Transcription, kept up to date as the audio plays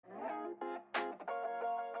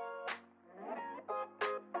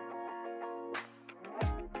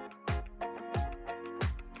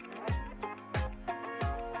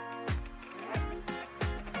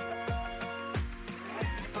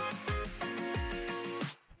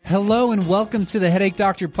Hello and welcome to the Headache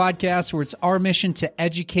Doctor podcast, where it's our mission to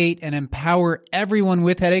educate and empower everyone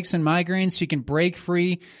with headaches and migraines so you can break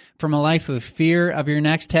free from a life of fear of your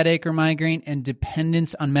next headache or migraine and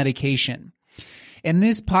dependence on medication. In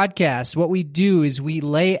this podcast, what we do is we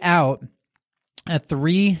lay out a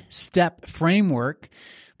 3-step framework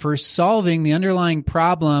for solving the underlying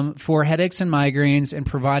problem for headaches and migraines and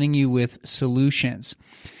providing you with solutions.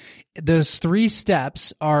 Those 3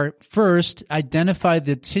 steps are: first, identify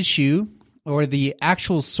the tissue or the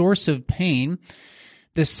actual source of pain.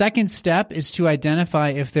 The second step is to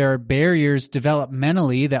identify if there are barriers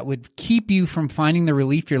developmentally that would keep you from finding the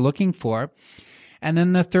relief you're looking for. And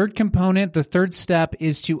then the third component, the third step,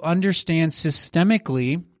 is to understand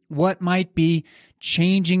systemically what might be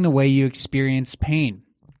changing the way you experience pain.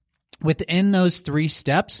 Within those 3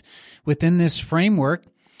 steps, within this framework,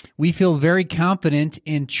 we feel very confident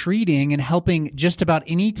in treating and helping just about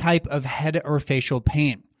any type of head or facial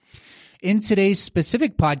pain. In today's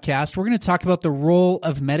specific podcast, we're going to talk about the role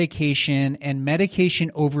of medication and medication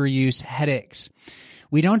overuse headaches.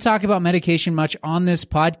 We don't talk about medication much on this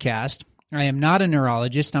podcast. I am not a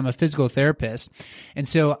neurologist. I'm a physical therapist. And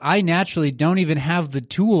so I naturally don't even have the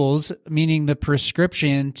tools, meaning the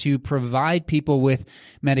prescription, to provide people with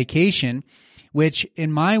medication, which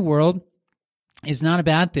in my world is not a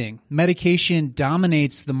bad thing. Medication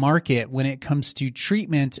dominates the market when it comes to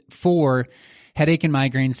treatment for headache and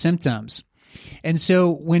migraine symptoms. And so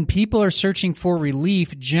when people are searching for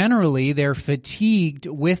relief, generally they're fatigued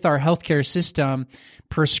with our healthcare system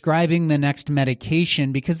prescribing the next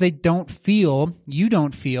medication because you don't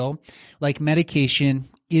feel like medication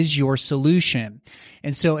is your solution.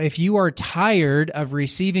 And so if you are tired of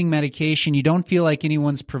receiving medication, you don't feel like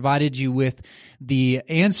anyone's provided you with the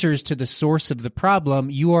answers to the source of the problem,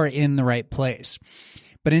 you are in the right place.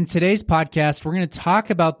 But in today's podcast, we're going to talk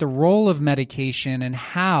about the role of medication and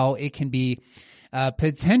how it can be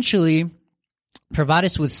potentially provide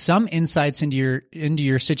us with some insights into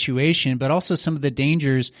your situation, but also some of the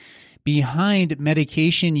dangers behind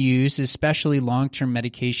medication use, especially long-term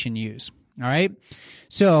medication use. All right.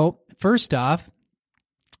 So first off,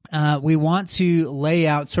 we want to lay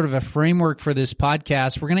out sort of a framework for this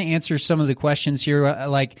podcast. We're going to answer some of the questions here,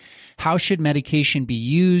 like how should medication be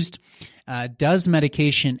used? Does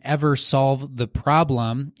medication ever solve the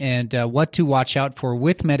problem? And what to watch out for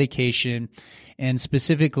with medication, and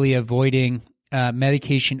specifically avoiding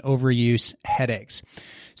medication overuse headaches.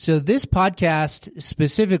 So this podcast,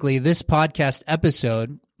 specifically this podcast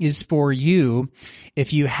episode, is for you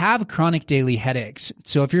if you have chronic daily headaches.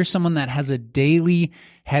 So if you're someone that has a daily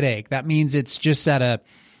headache, that means it's just at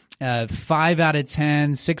a 5 out of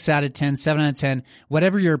 10, 6 out of 10, 7 out of 10,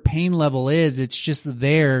 whatever your pain level is, it's just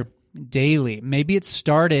there daily. Maybe it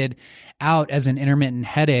started out as an intermittent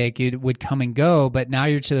headache. It would come and go, but now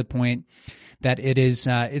you're to the point that it's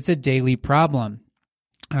a daily problem.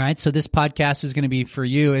 All right, so this podcast is going to be for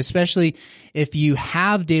you, especially if you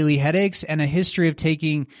have daily headaches and a history of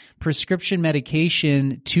taking prescription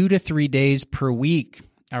medication 2 to 3 days per week.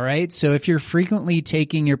 All right, so if you're frequently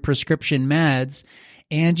taking your prescription meds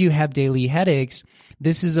and you have daily headaches,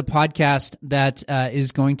 this is a podcast that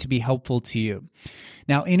is going to be helpful to you.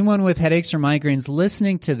 Now, anyone with headaches or migraines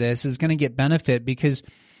listening to this is going to get benefit because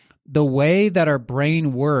the way that our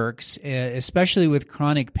brain works, especially with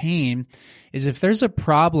chronic pain, is if there's a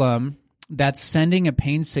problem that's sending a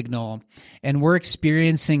pain signal and we're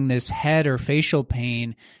experiencing this head or facial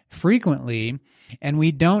pain frequently, and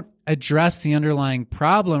we don't address the underlying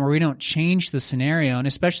problem or we don't change the scenario, and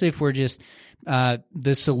especially if we're just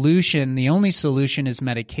the only solution is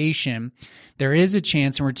medication, there is a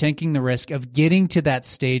chance, and we're taking the risk of getting to that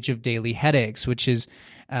stage of daily headaches, which is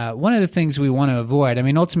one of the things we want to avoid. I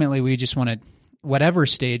mean, ultimately, we just want to, whatever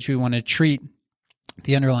stage, we want to treat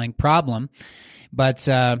the underlying problem. But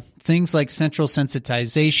things like central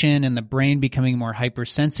sensitization and the brain becoming more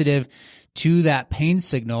hypersensitive to that pain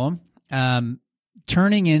signal,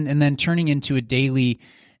 turning into a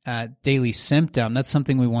daily symptom, that's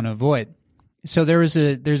something we want to avoid. So there's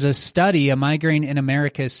a study, a Migraine in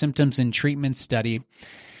America Symptoms and Treatment study.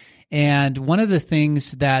 And one of the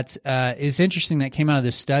things that is interesting that came out of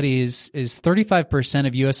this study is 35%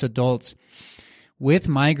 of U.S. adults with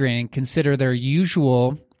migraine consider their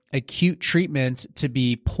usual acute treatment to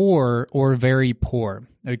be poor or very poor.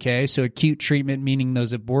 Okay, so acute treatment meaning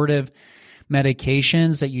those abortive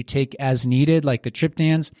medications that you take as needed, like the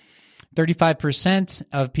triptans. 35%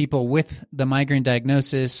 of people with the migraine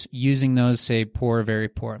diagnosis using those say poor or very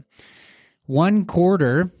poor.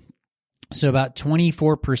 1/4, so about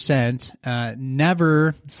 24%,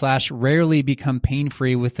 never/rarely become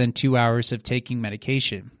pain-free within 2 hours of taking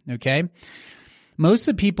medication, okay? most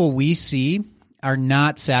of the people we see are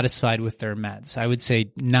not satisfied with their meds. I would say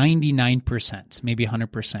 99%, maybe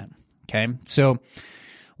 100%. Okay. So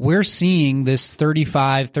we're seeing this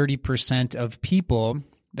 30% of people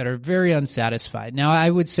that are very unsatisfied. Now, I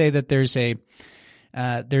would say that there's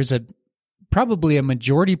probably a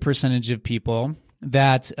majority percentage of people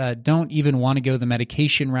that don't even want to go the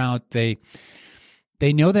medication route. They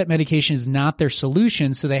know that medication is not their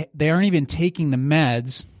solution, so they aren't even taking the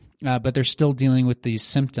meds, but they're still dealing with these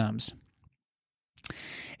symptoms.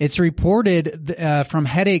 It's reported from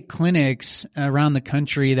headache clinics around the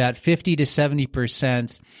country that 50 to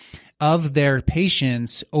 70% of their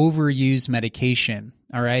patients overuse medication.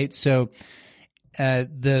 All right, so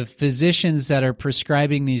the physicians that are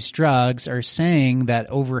prescribing these drugs are saying that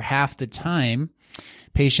over half the time,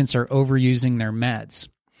 patients are overusing their meds.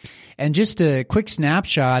 And just a quick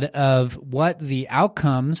snapshot of what the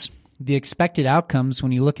expected outcomes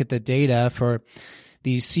when you look at the data for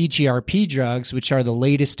these CGRP drugs, which are the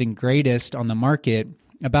latest and greatest on the market,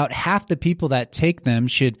 about half the people that take them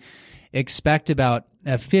should expect about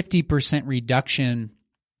a 50% reduction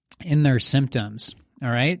in their symptoms. All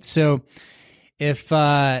right. So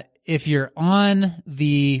if you're on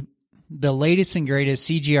the latest and greatest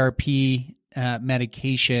CGRP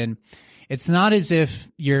medication, it's not as if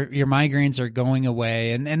your migraines are going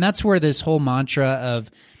away. And that's where this whole mantra of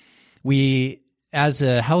we as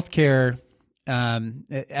a healthcare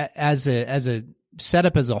as a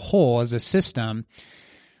setup as a whole, as a system,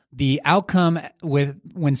 the outcome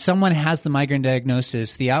when someone has the migraine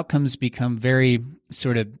diagnosis, the outcomes become very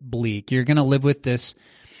sort of bleak. You're going to live with this.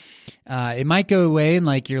 It might go away in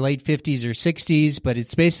like your late 50s or 60s, but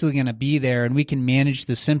it's basically going to be there, and we can manage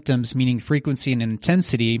the symptoms, meaning frequency and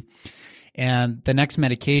intensity. And the next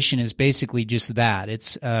medication is basically just that.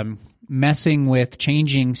 It's messing with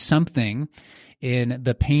changing something in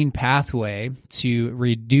the pain pathway to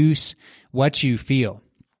reduce what you feel.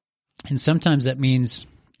 And sometimes that means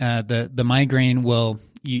the migraine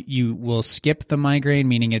you will skip the migraine,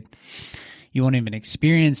 meaning you won't even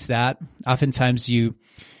experience that. Oftentimes you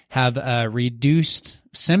have reduced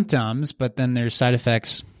symptoms, but then there's side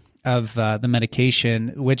effects of the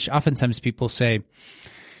medication, which oftentimes people say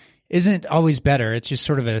isn't always better. It's just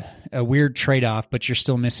sort of a weird trade-off, but you're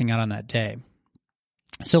still missing out on that day.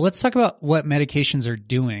 So let's talk about what medications are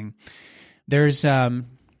doing. There's the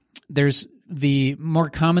more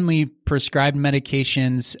commonly prescribed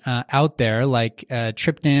medications out there, like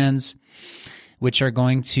triptans, which are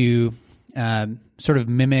going to sort of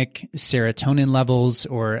mimic serotonin levels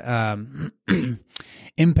or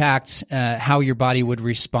impact how your body would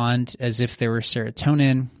respond as if there were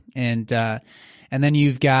serotonin. And then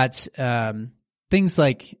you've got things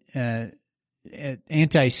like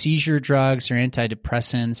anti-seizure drugs or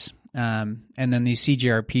antidepressants, and then these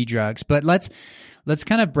CGRP drugs. But let's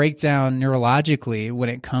kind of break down neurologically when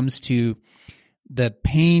it comes to the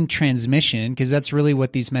pain transmission, because that's really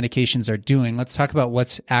what these medications are doing. Let's talk about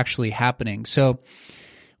what's actually happening. So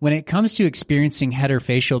when it comes to experiencing head or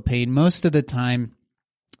facial pain, most of the time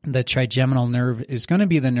the trigeminal nerve is going to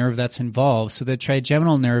be the nerve that's involved. So the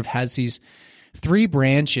trigeminal nerve has these 3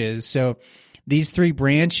 branches. So these 3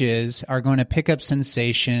 branches are going to pick up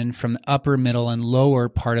sensation from the upper, middle, and lower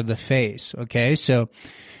part of the face. Okay, so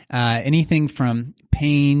anything from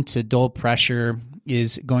pain to dull pressure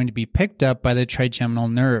is going to be picked up by the trigeminal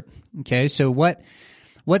nerve. Okay, so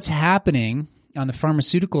what's happening on the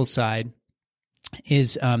pharmaceutical side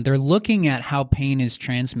is they're looking at how pain is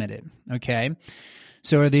transmitted. Okay,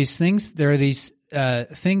 so there are these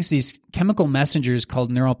chemical messengers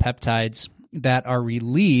called neuropeptides that are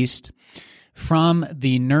released from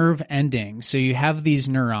the nerve ending. So you have these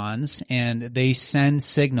neurons, and they send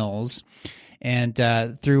signals, and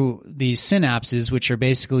through these synapses, which are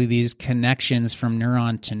basically these connections from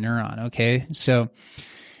neuron to neuron. Okay, so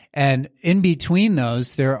and in between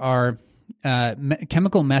those, there are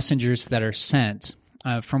chemical messengers that are sent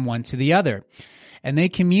from one to the other, and they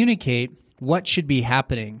communicate what should be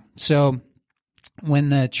happening. So when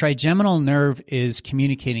the trigeminal nerve is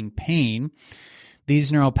communicating pain,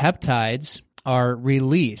 these neuropeptides are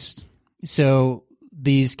released. So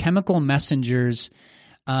these chemical messengers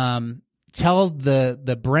tell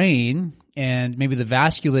the brain and maybe the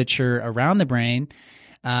vasculature around the brain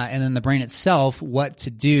and then the brain itself what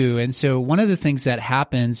to do. And so one of the things that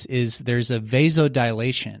happens is there's a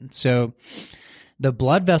vasodilation. So the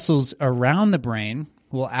blood vessels around the brain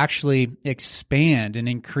will actually expand and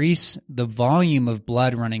increase the volume of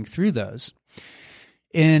blood running through those.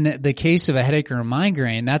 In the case of a headache or a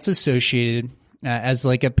migraine, that's associated as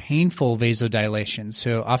like a painful vasodilation.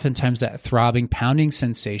 So oftentimes that throbbing, pounding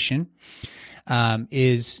sensation.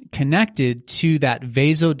 is connected to that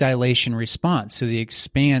vasodilation response, so the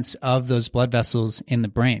expanse of those blood vessels in the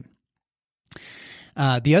brain.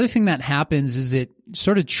 The other thing that happens is it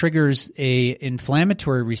sort of triggers a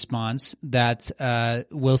inflammatory response that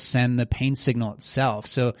will send the pain signal itself.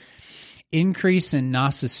 So increase in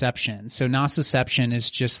nociception. So nociception is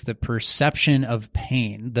just the perception of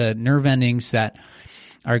pain, the nerve endings that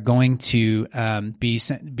are going to be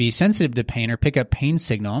sensitive to pain or pick up pain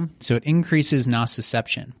signal. So it increases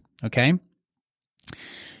nociception, okay?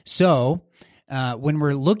 So when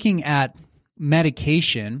we're looking at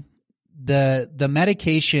medication, the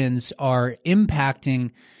medications are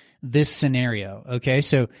impacting this scenario, okay?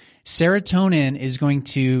 So serotonin is going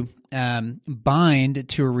to bind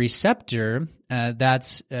to a receptor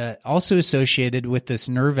that's also associated with this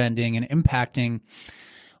nerve ending and impacting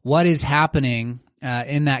what is happening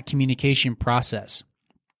in that communication process.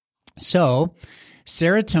 So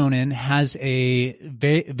serotonin has a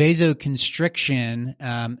vasoconstriction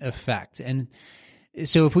effect. And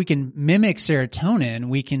so if we can mimic serotonin,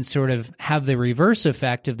 we can sort of have the reverse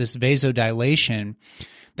effect of this vasodilation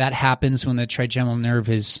that happens when the trigeminal nerve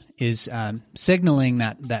is signaling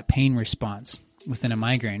that pain response within a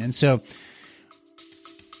migraine. And so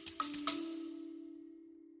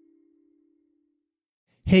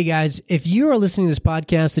hey guys, if you are listening to this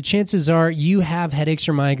podcast, the chances are you have headaches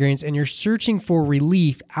or migraines and you're searching for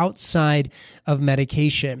relief outside of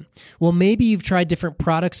medication. Well, maybe you've tried different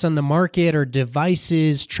products on the market or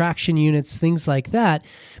devices, traction units, things like that,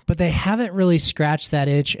 but they haven't really scratched that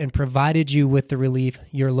itch and provided you with the relief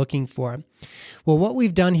you're looking for. Well, what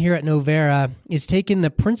we've done here at Novera is taken the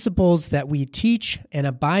principles that we teach and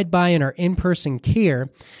abide by in our in-person care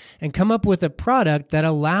and come up with a product that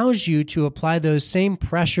allows you to apply those same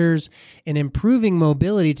pressures in improving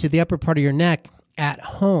mobility to the upper part of your neck at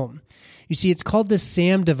home. You see, it's called the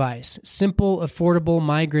SAM device, Simple Affordable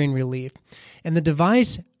Migraine Relief. And the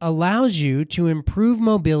device allows you to improve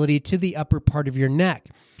mobility to the upper part of your neck.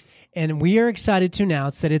 And we are excited to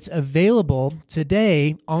announce that it's available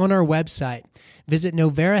today on our website. Visit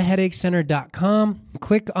noveraheadachecenter.com.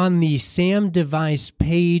 Click on the SAM device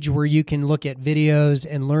page where you can look at videos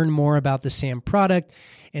and learn more about the SAM product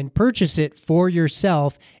and purchase it for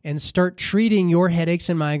yourself and start treating your headaches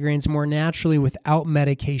and migraines more naturally without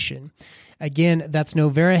medication. Again, that's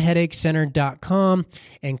noveraheadachecenter.com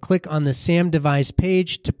and click on the SAM device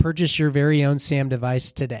page to purchase your very own SAM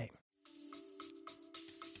device today.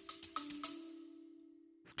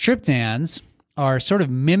 Triptans are sort of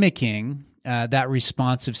mimicking that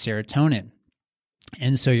response of serotonin.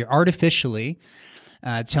 And so you're artificially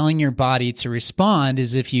telling your body to respond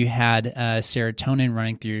as if you had serotonin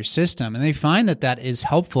running through your system. And they find that that is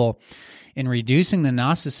helpful in reducing the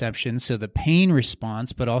nociception, so the pain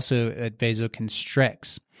response, but also it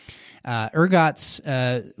vasoconstricts.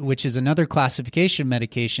 Ergots, which is another classification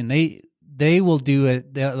medication, they will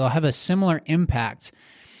they'll have a similar impact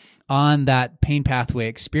on that pain pathway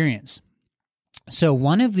experience. So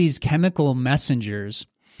one of these chemical messengers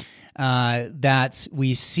that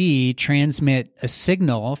we see transmit a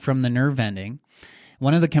signal from the nerve ending,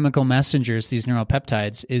 one of the chemical messengers, these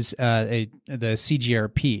neuropeptides, is the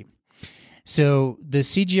CGRP. So the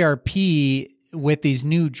CGRP with these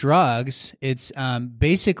new drugs, it's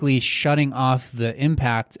basically shutting off the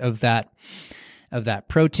impact of that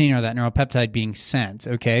protein or that neuropeptide being sent,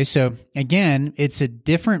 okay? So again, it's a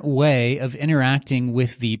different way of interacting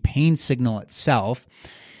with the pain signal itself.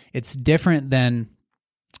 It's different than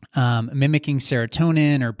mimicking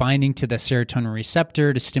serotonin or binding to the serotonin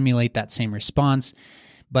receptor to stimulate that same response,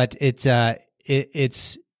 but it's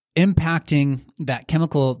impacting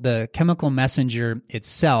the chemical messenger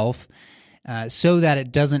itself, so that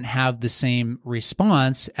it doesn't have the same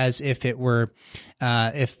response as if it were,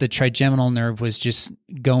 if the trigeminal nerve was just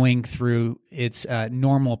going through its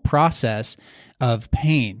normal process of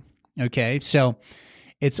pain. Okay, so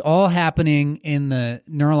it's all happening in the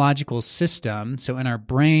neurological system, so in our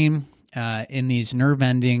brain, in these nerve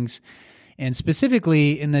endings, and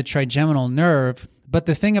specifically in the trigeminal nerve. But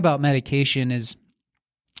the thing about medication is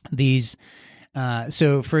these,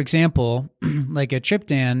 so for example, like a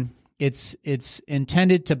triptan, it's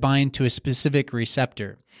intended to bind to a specific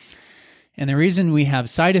receptor. And the reason we have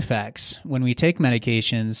side effects when we take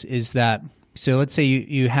medications is that, so let's say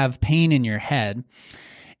you have pain in your head,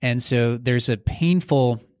 and so there's a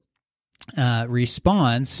painful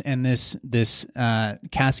response, and this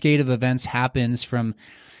cascade of events happens from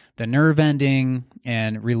the nerve ending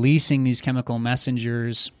and releasing these chemical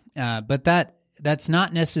messengers. But that's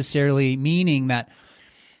not necessarily meaning that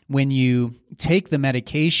when you take the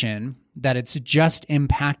medication, that it's just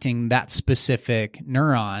impacting that specific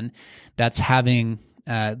neuron that's having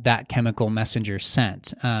that chemical messenger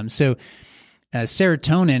sent. So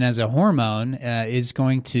serotonin as a hormone is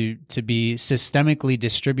going to be systemically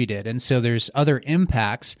distributed. And so there's other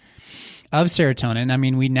impacts of serotonin. I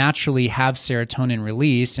mean, we naturally have serotonin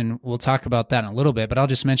released, and we'll talk about that in a little bit, but I'll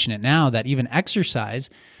just mention it now that even exercise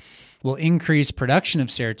will increase production of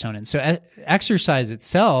serotonin. So exercise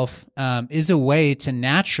itself is a way to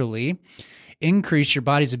naturally increase your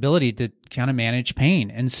body's ability to kind of manage pain.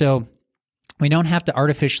 And so we don't have to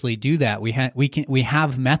artificially do that. We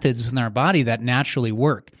have methods within our body that naturally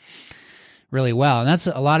work really well. And that's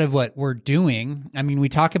a lot of what we're doing. I mean, we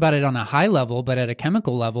talk about it on a high level, but at a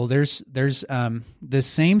chemical level, there's the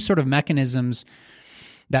same sort of mechanisms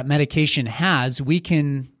that medication has, we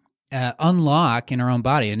can unlock in our own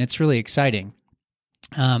body. And it's really exciting.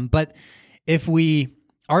 But if we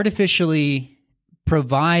artificially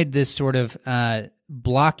provide this sort of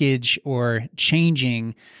blockage or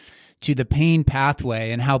changing to the pain pathway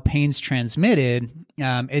and how pain's transmitted,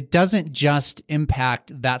 it doesn't just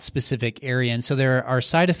impact that specific area. And so there are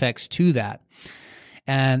side effects to that.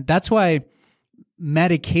 And that's why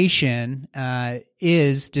medication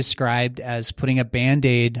is described as putting a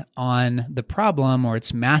Band-Aid on the problem, or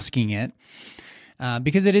it's masking it,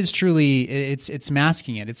 because it is truly, it's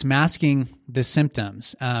masking it. It's masking the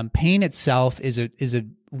symptoms. Pain itself is a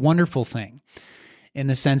wonderful thing, in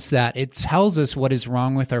the sense that it tells us what is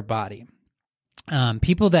wrong with our body.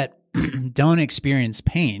 People that don't experience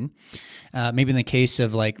pain, maybe in the case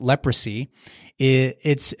of like leprosy,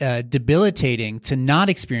 it's debilitating to not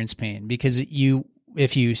experience pain, because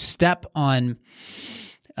if you step on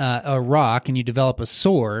a rock and you develop a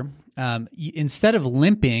sore, instead of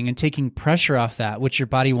limping and taking pressure off that, which your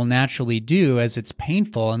body will naturally do as it's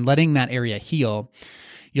painful, and letting that area heal,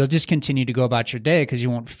 you'll just continue to go about your day because you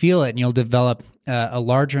won't feel it, and you'll develop a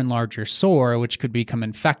larger and larger sore, which could become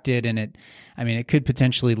infected, and it could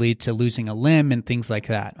potentially lead to losing a limb and things like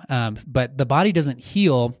that. But the body doesn't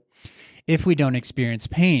heal if we don't experience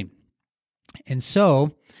pain. And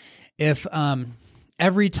so if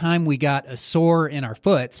every time we got a sore in our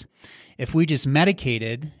foot, if we just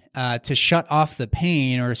medicated to shut off the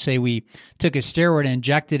pain, or say we took a steroid and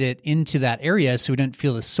injected it into that area so we didn't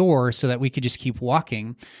feel the sore, so that we could just keep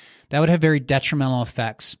walking, that would have very detrimental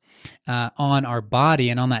effects on our body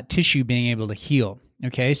and on that tissue being able to heal.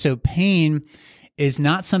 Okay, so pain is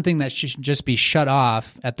not something that should just be shut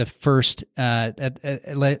off at the first,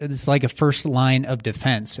 it's like a first line of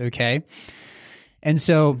defense, okay? And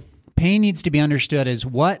so pain needs to be understood as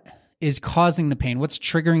what is causing the pain, what's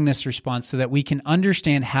triggering this response, so that we can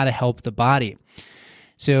understand how to help the body.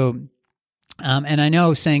 So, and I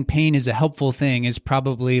know saying pain is a helpful thing is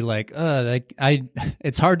probably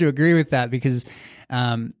it's hard to agree with that, because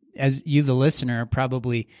as you, the listener, are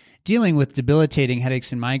probably dealing with debilitating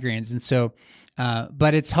headaches and migraines. And so,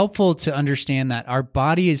 but it's helpful to understand that our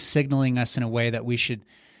body is signaling us in a way that we should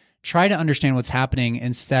try to understand what's happening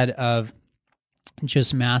instead of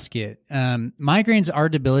just mask it. Migraines are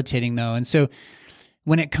debilitating, though. And so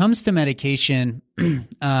when it comes to medication,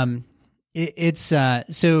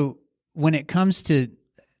 so when it comes to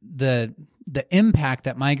the impact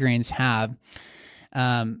that migraines have,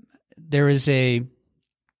 there is a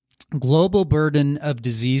global burden of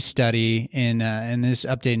disease study in this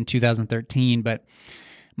update in 2013, but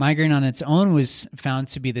migraine on its own was found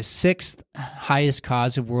to be the 6th highest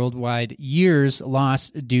cause of worldwide years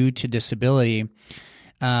lost due to disability.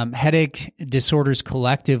 Headache disorders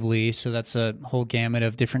collectively, so that's a whole gamut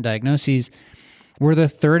of different diagnoses, were the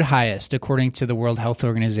 3rd highest according to the World Health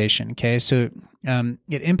Organization. Okay, so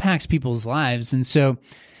it impacts people's lives. And so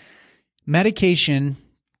medication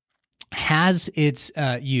has its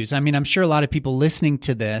use. I mean, I'm sure a lot of people listening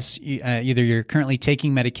to this, either you're currently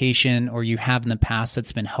taking medication or you have in the past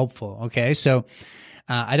that's been helpful, okay? So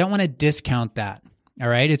I don't want to discount that, all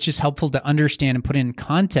right? It's just helpful to understand and put in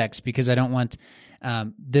context, because I don't want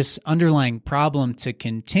this underlying problem to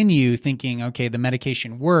continue thinking, okay, the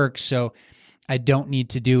medication works, so I don't need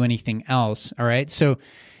to do anything else, all right? So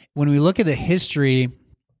when we look at the history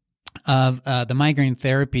of the migraine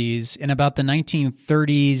therapies, in about the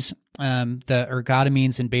 1930s, the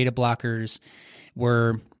ergotamines and beta blockers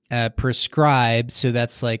were prescribed. So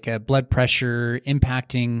that's like blood pressure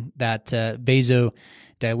impacting that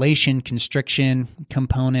vasodilation constriction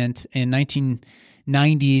component. In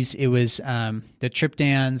 1990s, it was the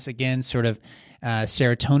triptans, again, sort of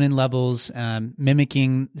serotonin levels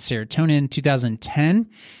mimicking serotonin. 2010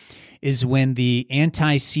 is when the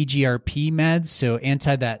anti-CGRP meds, so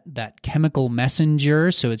anti that chemical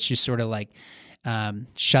messenger, so it's just sort of like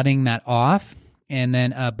shutting that off. And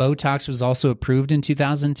then Botox was also approved in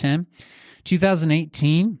 2010.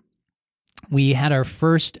 2018, we had our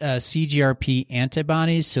first CGRP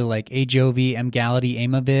antibodies, so like Ajovy, Emgality,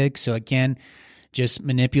 Aimovig. So again, just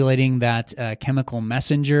manipulating that chemical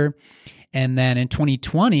messenger. And then in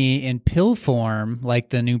 2020, in pill form, like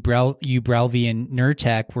the new Ubrelvy and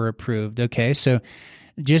Nurtec were approved. Okay, so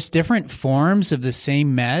just different forms of the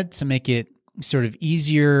same med to make it sort of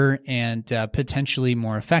easier and potentially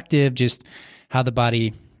more effective, just how the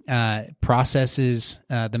body processes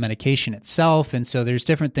the medication itself. And so there's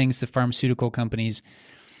different things the pharmaceutical companies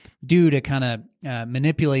do to kind of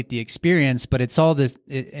manipulate the experience, but it's all this,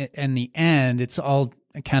 in the end, it's all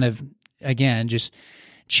kind of, again, just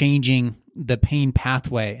changing the pain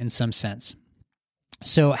pathway in some sense.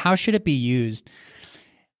 So how should it be used?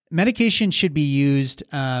 Medication should be used,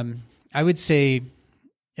 I would say,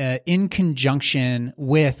 in conjunction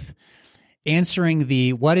with answering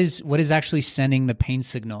the what is actually sending the pain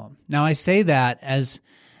signal. Now, I say that as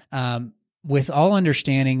with all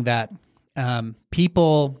understanding that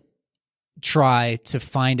people try to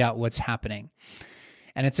find out what's happening.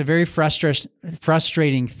 And it's a very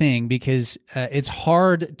frustrating thing because it's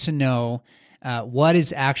hard to know what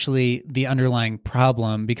is actually the underlying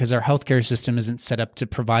problem because our healthcare system isn't set up to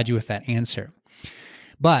provide you with that answer.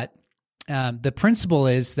 But the principle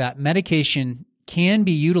is that medication can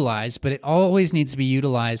be utilized, but it always needs to be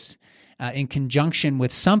utilized in conjunction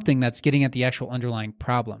with something that's getting at the actual underlying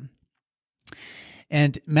problem.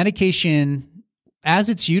 And medication, as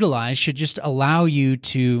it's utilized, should just allow you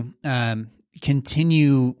to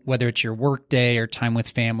continue, whether it's your work day or time with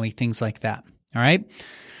family, things like that. All right.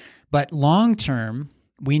 But long term,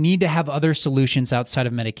 we need to have other solutions outside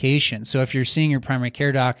of medication. So if you're seeing your primary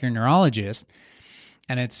care doctor or neurologist,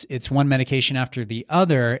 and it's one medication after the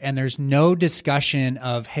other, and there's no discussion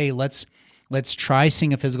of, hey, let's try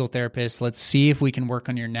seeing a physical therapist. Let's see if we can work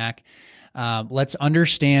on your neck. Let's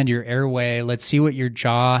understand your airway. Let's see what your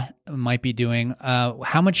jaw might be doing.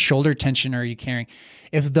 How much shoulder tension are you carrying?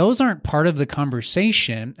 If those aren't part of the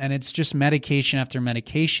conversation and it's just medication after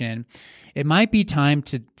medication, it might be time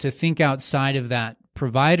to think outside of that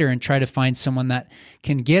provider and try to find someone that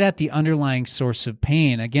can get at the underlying source of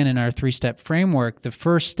pain. Again, in our 3-step framework, the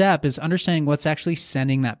first step is understanding what's actually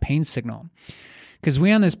sending that pain signal. Because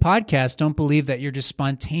we on this podcast don't believe that you're just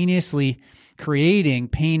spontaneously creating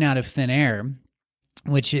pain out of thin air,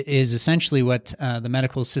 which is essentially what the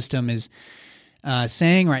medical system is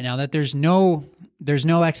saying right now, that there's no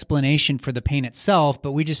explanation for the pain itself,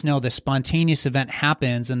 but we just know the spontaneous event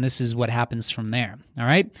happens and this is what happens from there. All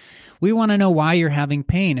right. We want to know why you're having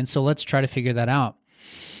pain. And so let's try to figure that out.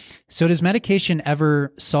 So does medication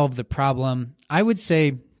ever solve the problem? I would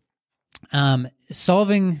say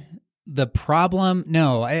solving the problem,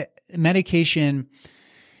 no. Medication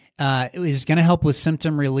is going to help with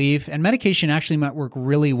symptom relief, and medication actually might work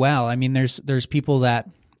really well. I mean, there's people that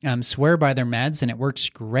swear by their meds and it works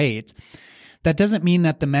great. That doesn't mean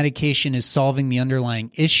that the medication is solving the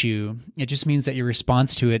underlying issue. It just means that your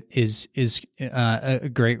response to it is a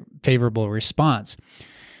great favorable response.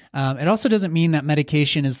 It also doesn't mean that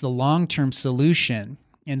medication is the long-term solution.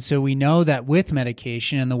 And so we know that with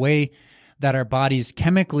medication and the way that our bodies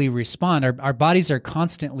chemically respond, our bodies are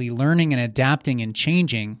constantly learning and adapting and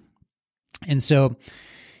changing. And so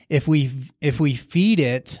if we feed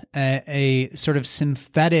it a sort of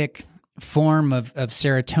synthetic form of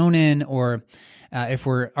serotonin, or if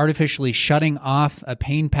we're artificially shutting off a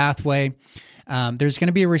pain pathway, there's going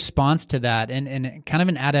to be a response to that and kind of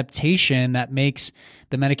an adaptation that makes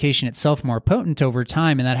the medication itself more potent over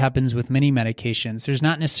time. And that happens with many medications. There's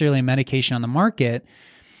not necessarily a medication on the market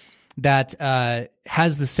that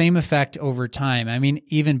has the same effect over time. I mean,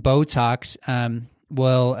 even Botox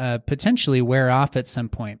will potentially wear off at some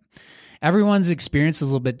point. Everyone's experience is a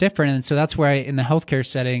little bit different. And so that's why in the healthcare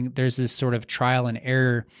setting, there's this sort of trial and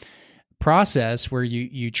error process where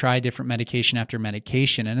you try different medication after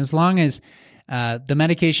medication. And as long as the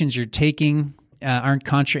medications you're taking aren't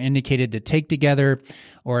contraindicated to take together,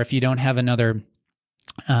 or if you don't have another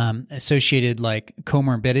associated like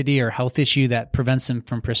comorbidity or health issue that prevents them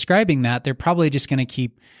from prescribing that, they're probably just going to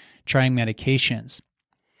keep trying medications.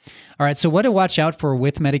 All right, so what to watch out for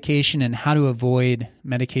with medication and how to avoid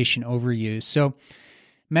medication overuse. So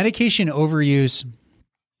medication overuse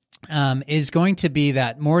is going to be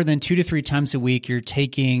that more than 2 to 3 times a week you're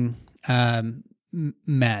taking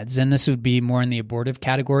meds, and this would be more in the abortive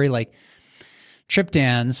category, like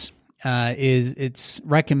triptans. It's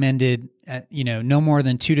recommended at, no more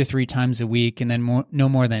than 2 to 3 times a week, and then no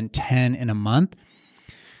more than 10 in a month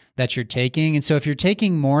that you're taking. And so if you're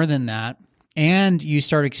taking more than that, and you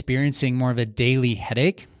start experiencing more of a daily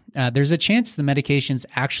headache, there's a chance the medication's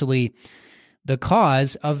actually the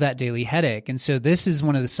cause of that daily headache. And so this is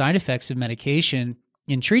one of the side effects of medication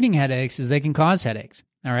in treating headaches is they can cause headaches,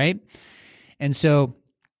 all right? And so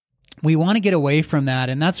we want to get away from that,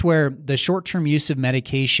 and that's where the short-term use of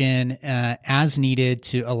medication as needed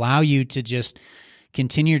to allow you to just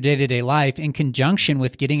continue your day-to-day life in conjunction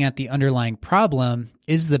with getting at the underlying problem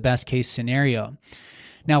is the best case scenario.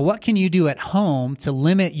 Now, what can you do at home to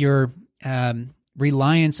limit your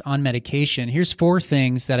reliance on medication? Here's 4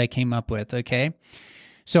 things that I came up with, okay?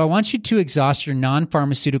 So I want you to exhaust your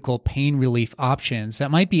non-pharmaceutical pain relief options.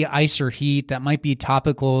 That might be ice or heat, that might be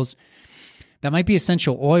topicals, that might be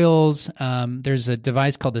essential oils. There's a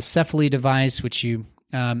device called the Cephally device, which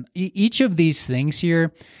each of these things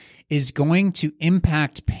here is going to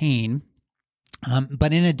impact pain,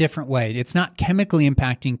 but in a different way. It's not chemically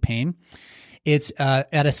impacting pain. It's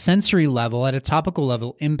at a sensory level, at a topical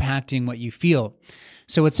level, impacting what you feel.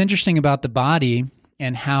 So what's interesting about the body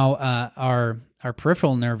and how our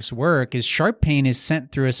peripheral nerves work is sharp pain is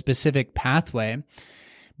sent through a specific pathway,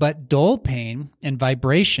 but dull pain and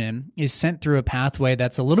vibration is sent through a pathway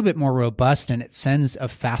that's a little bit more robust, and it sends a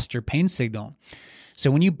faster pain signal. So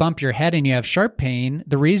when you bump your head and you have sharp pain,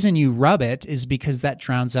 the reason you rub it is because that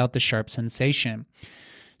drowns out the sharp sensation.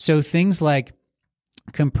 So things like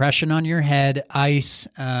compression on your head, ice,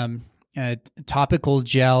 topical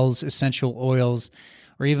gels, essential oils,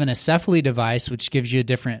 or even a Cephally device, which gives you a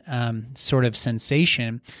different sort of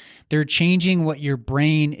sensation, they're changing what your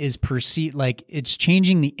brain is perceived, like it's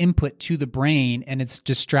changing the input to the brain, and it's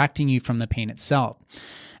distracting you from the pain itself.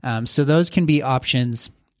 So those can be options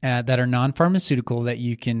that are non-pharmaceutical that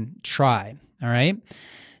you can try, all right?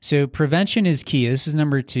 So prevention is key. This is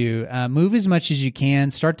number 2. Move as much as you can.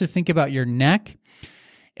 Start to think about your neck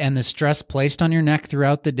and the stress placed on your neck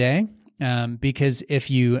throughout the day, because if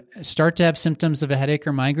you start to have symptoms of a headache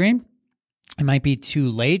or migraine, it might be too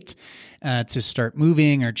late to start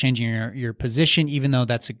moving or changing your position, even though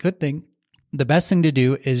that's a good thing. The best thing to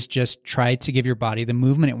do is just try to give your body the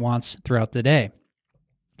movement it wants throughout the day.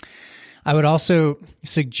 I would also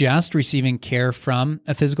suggest receiving care from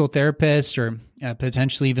a physical therapist or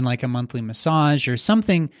potentially even like a monthly massage or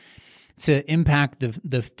something to impact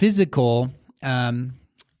the physical,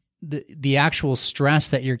 the actual stress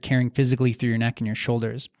that you're carrying physically through your neck and your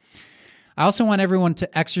shoulders. I also want everyone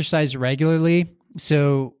to exercise regularly.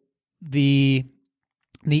 So the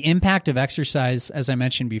impact of exercise, as I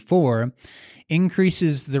mentioned before,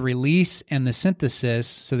 increases the release and the synthesis,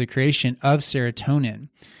 so the creation of serotonin.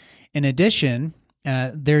 In addition,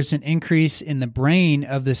 there's an increase in the brain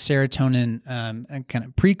of the serotonin kind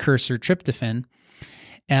of precursor tryptophan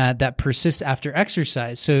that persists after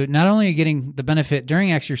exercise. So not only are you getting the benefit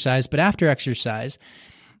during exercise, but after exercise,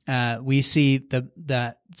 we see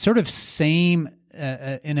that sort of same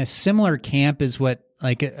in a similar camp as what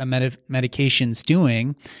like a medication's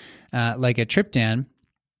doing, like a triptan.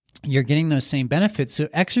 You're getting those same benefits. So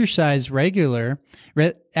exercising regularly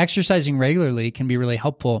can be really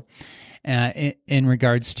helpful in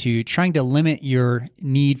regards to trying to limit your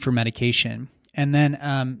need for medication. And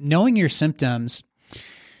then knowing your symptoms.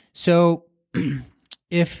 So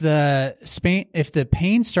if the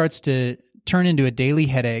pain starts to turn into a daily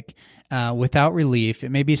headache without relief, it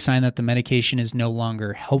may be a sign that the medication is no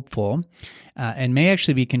longer helpful and may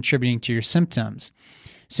actually be contributing to your symptoms.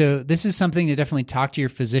 So this is something to definitely talk to your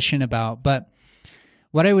physician about. But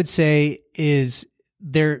what I would say is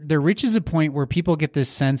there reaches a point where people get this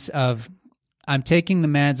sense of, I'm taking the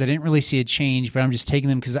meds, I didn't really see a change, but I'm just taking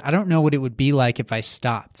them because I don't know what it would be like if I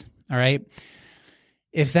stopped, all right?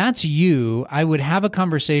 If that's you, I would have a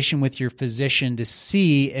conversation with your physician to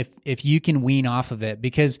see if you can wean off of it.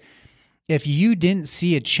 Because if you didn't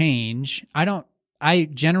see a change, I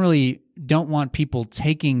generally don't want people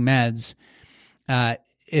taking meds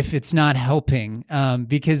if it's not helping,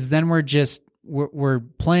 because then we're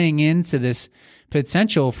playing into this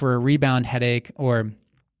potential for a rebound headache or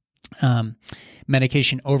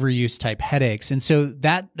medication overuse type headaches. And so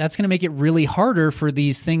that's going to make it really harder for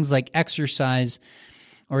these things like exercise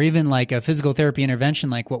or even like a physical therapy intervention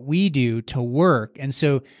like what we do to work. And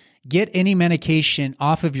so get any medication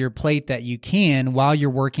off of your plate that you can while you're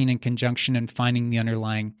working in conjunction and finding the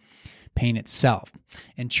underlying pain itself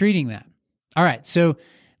and treating that. All right, so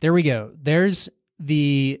there we go. There's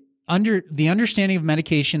the understanding of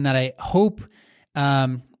medication that I hope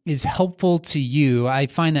is helpful to you. I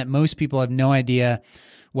find that most people have no idea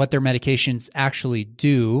what their medications actually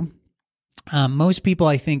do. Most people,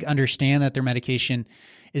 I think, understand that their medication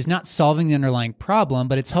is not solving the underlying problem,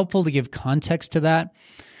 but it's helpful to give context to that.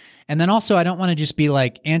 And then also, I don't want to just be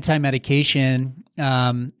like anti-medication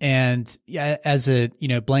and as a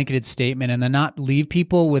blanketed statement, and then not leave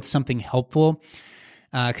people with something helpful.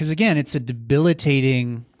 Because again, it's a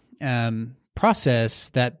debilitating process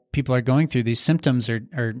that people are going through. These symptoms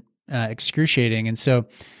are excruciating, and so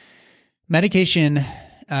medication,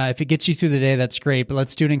 if it gets you through the day, that's great. But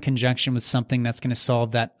let's do it in conjunction with something that's going to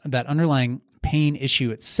solve that underlying pain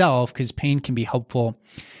issue itself, because pain can be helpful.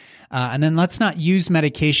 And then let's not use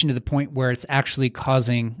medication to the point where it's actually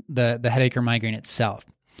causing the headache or migraine itself.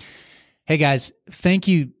 Hey guys, thank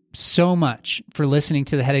you so much for listening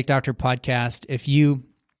to the Headache Doctor podcast. If you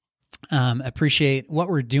appreciate what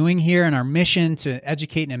we're doing here and our mission to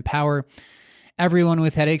educate and empower everyone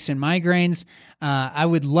with headaches and migraines, I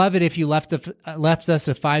would love it if you left us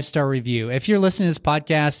a 5-star review. If you're listening to this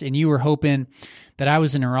podcast and you were hoping that I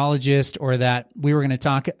was a neurologist or that we were going to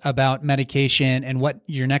talk about medication and what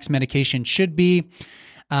your next medication should be,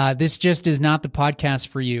 this just is not the podcast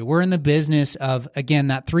for you. We're in the business of, again,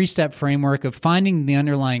 that 3-step framework of finding the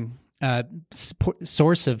underlying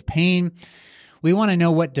source of pain. We want to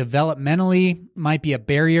know what developmentally might be a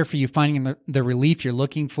barrier for you finding the relief you're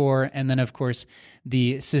looking for. And then, of course,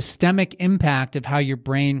 the systemic impact of how your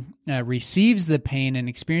brain receives the pain and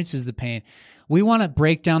experiences the pain. We want to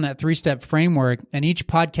break down that 3-step framework, and each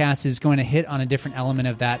podcast is going to hit on a different element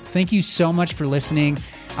of that. Thank you so much for listening.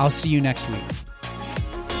 I'll see you next week.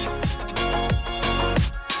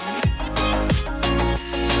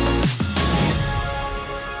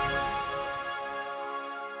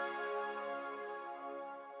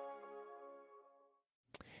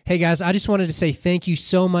 Hey guys, I just wanted to say thank you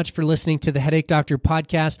so much for listening to the Headache Doctor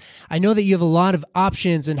podcast. I know that you have a lot of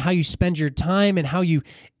options in how you spend your time and how you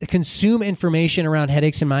consume information around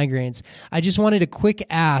headaches and migraines. I just wanted a quick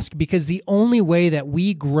ask, because the only way that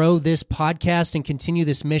we grow this podcast and continue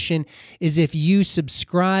this mission is if you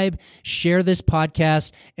subscribe, share this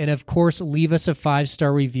podcast, and of course, leave us a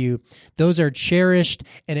 5-star review. Those are cherished,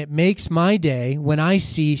 and it makes my day when I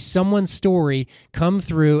see someone's story come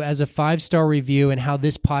through as a 5-star review and how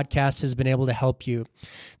this podcast has been able to help you.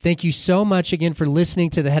 Thank you so much again for listening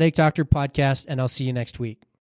to the Headache Doctor podcast, and I'll see you next week.